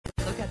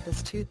Get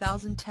this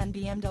 2010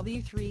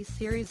 BMW 3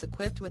 Series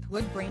equipped with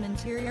wood grain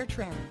interior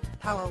trim,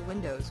 power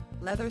windows,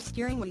 leather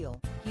steering wheel,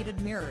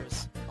 heated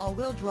mirrors,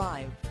 all-wheel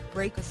drive,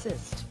 brake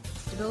assist,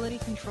 stability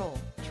control,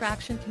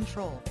 traction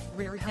control,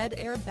 rear head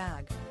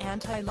airbag,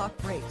 anti-lock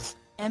brakes,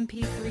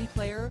 MP3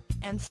 player,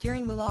 and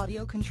steering wheel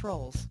audio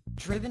controls.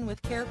 Driven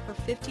with care for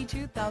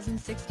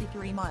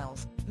 52,063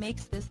 miles,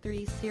 makes this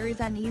 3 Series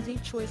an easy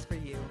choice for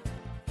you.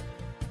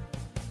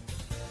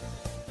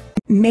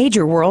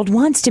 Major World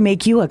wants to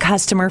make you a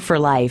customer for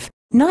life.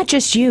 Not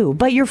just you,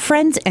 but your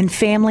friends and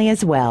family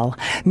as well.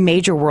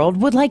 Major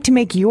World would like to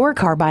make your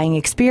car buying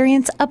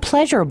experience a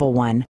pleasurable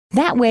one.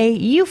 That way,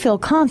 you feel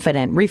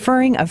confident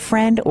referring a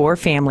friend or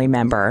family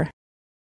member.